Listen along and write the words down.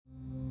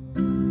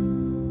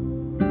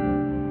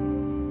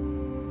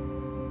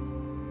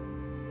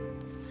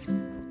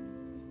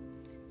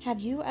Have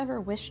you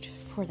ever wished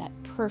for that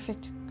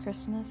perfect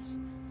Christmas?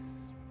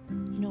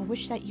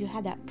 Wish that you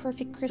had that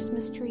perfect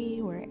Christmas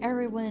tree where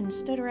everyone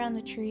stood around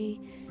the tree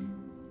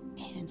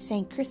and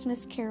sang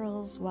Christmas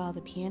carols while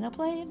the piano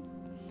played?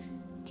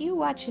 Do you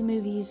watch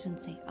movies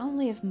and say,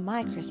 only if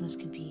my Christmas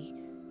could be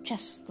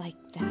just like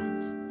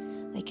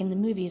that? Like in the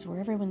movies where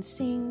everyone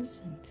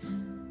sings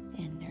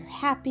and they're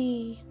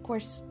happy. Of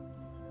course,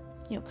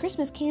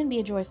 Christmas can be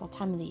a joyful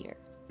time of the year,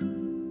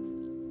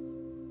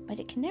 but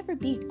it can never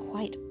be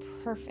quite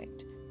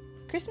perfect.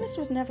 Christmas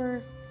was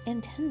never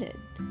intended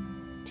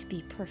to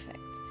be perfect.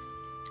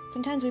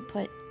 Sometimes we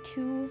put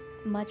too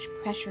much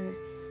pressure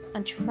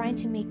on trying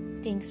to make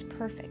things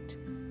perfect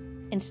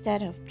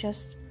instead of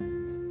just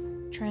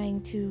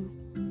trying to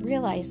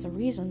realize the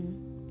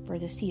reason for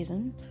the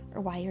season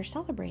or why you're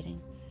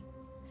celebrating.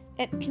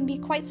 It can be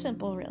quite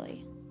simple,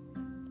 really.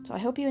 So I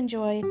hope you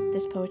enjoyed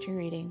this poetry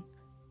reading,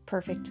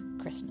 Perfect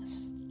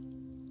Christmas.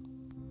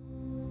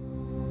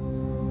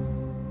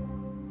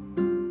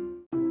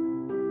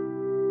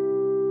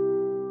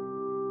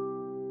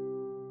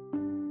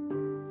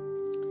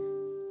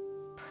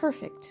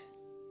 Perfect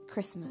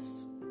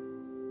Christmas.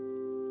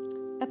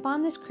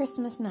 Upon this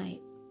Christmas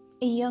night,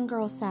 a young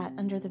girl sat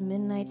under the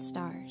midnight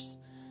stars,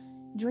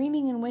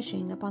 dreaming and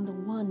wishing upon the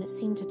one that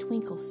seemed to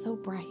twinkle so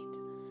bright.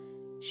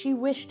 She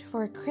wished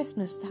for a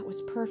Christmas that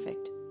was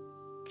perfect,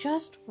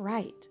 just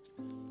right.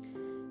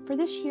 For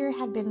this year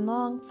had been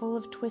long, full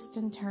of twists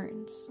and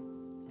turns,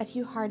 a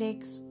few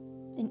heartaches,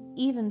 and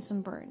even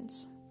some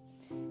burns.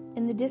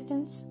 In the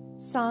distance,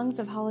 songs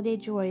of holiday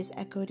joys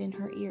echoed in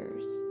her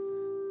ears,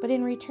 but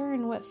in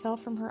return what fell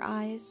from her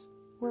eyes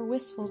were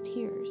wistful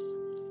tears.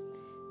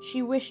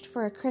 She wished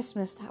for a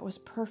Christmas that was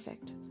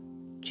perfect,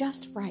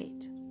 just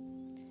right.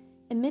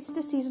 Amidst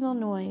the seasonal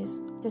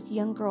noise, this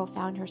young girl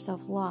found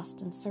herself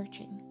lost and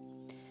searching.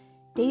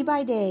 Day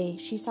by day,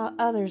 she saw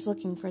others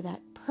looking for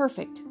that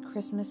perfect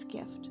Christmas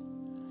gift.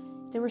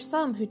 There were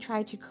some who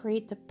tried to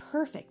create the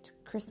perfect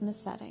Christmas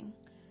setting,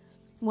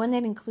 one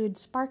that includes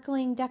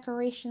sparkling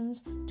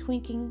decorations,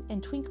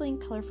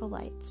 twinkling colorful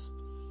lights,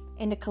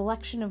 and a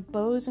collection of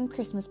bows and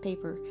Christmas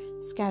paper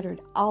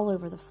scattered all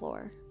over the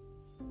floor,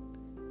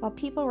 while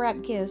people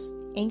wrapped gifts,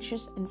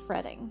 anxious and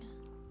fretting.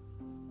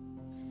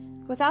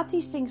 Without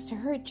these things to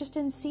her, it just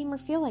didn't seem or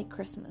feel like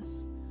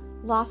Christmas.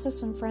 Losses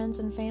from friends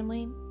and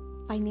family,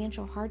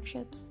 financial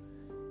hardships.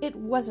 It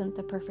wasn't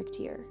the perfect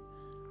year.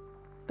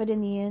 But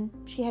in the end,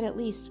 she had at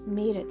least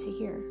made it to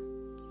here.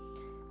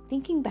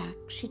 Thinking back,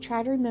 she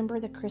tried to remember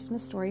the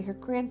Christmas story her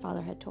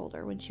grandfather had told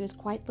her when she was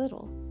quite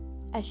little,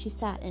 as she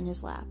sat in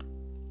his lap.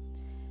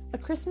 A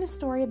Christmas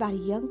story about a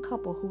young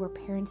couple who were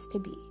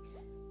parents-to-be,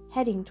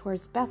 heading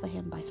towards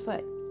Bethlehem by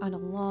foot on a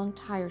long,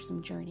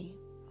 tiresome journey.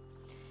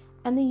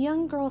 And the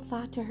young girl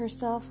thought to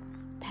herself,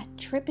 that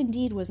trip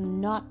indeed was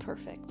not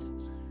perfect.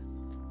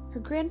 Her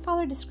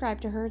grandfather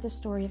described to her the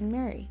story of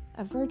Mary,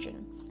 a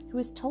virgin, who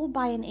was told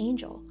by an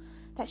angel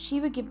that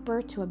she would give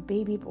birth to a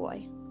baby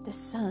boy, the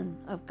Son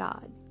of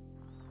God.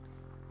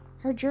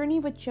 Her journey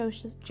with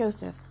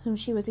Joseph, whom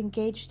she was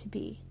engaged to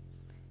be,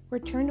 were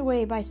turned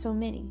away by so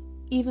many,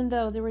 even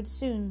though there would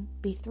soon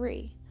be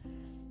 3.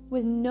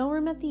 With no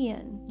room at the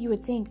inn, you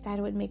would think that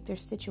it would make their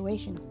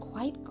situation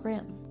quite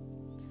grim.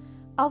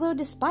 Although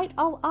despite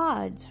all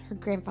odds, her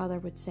grandfather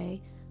would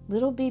say,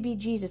 little baby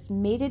Jesus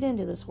made it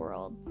into this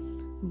world,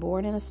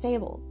 born in a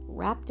stable,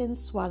 wrapped in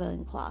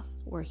swaddling cloth,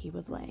 where he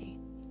would lay.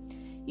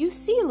 You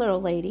see, little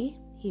lady,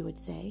 he would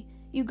say,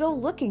 you go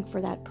looking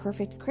for that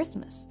perfect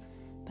Christmas,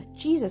 but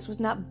Jesus was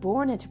not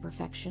born into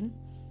perfection.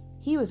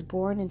 He was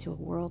born into a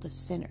world of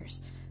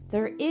sinners.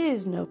 There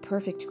is no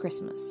perfect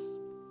Christmas.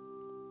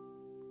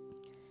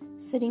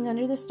 Sitting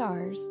under the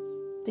stars,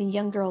 the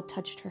young girl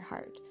touched her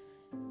heart,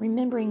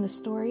 remembering the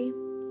story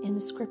and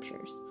the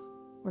scriptures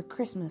where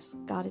Christmas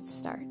got its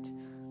start.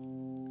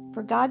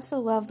 For God so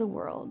loved the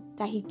world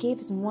that he gave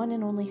his one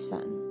and only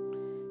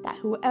Son, that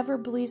whoever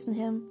believes in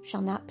him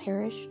shall not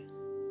perish,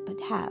 but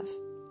have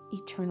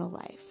eternal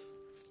life.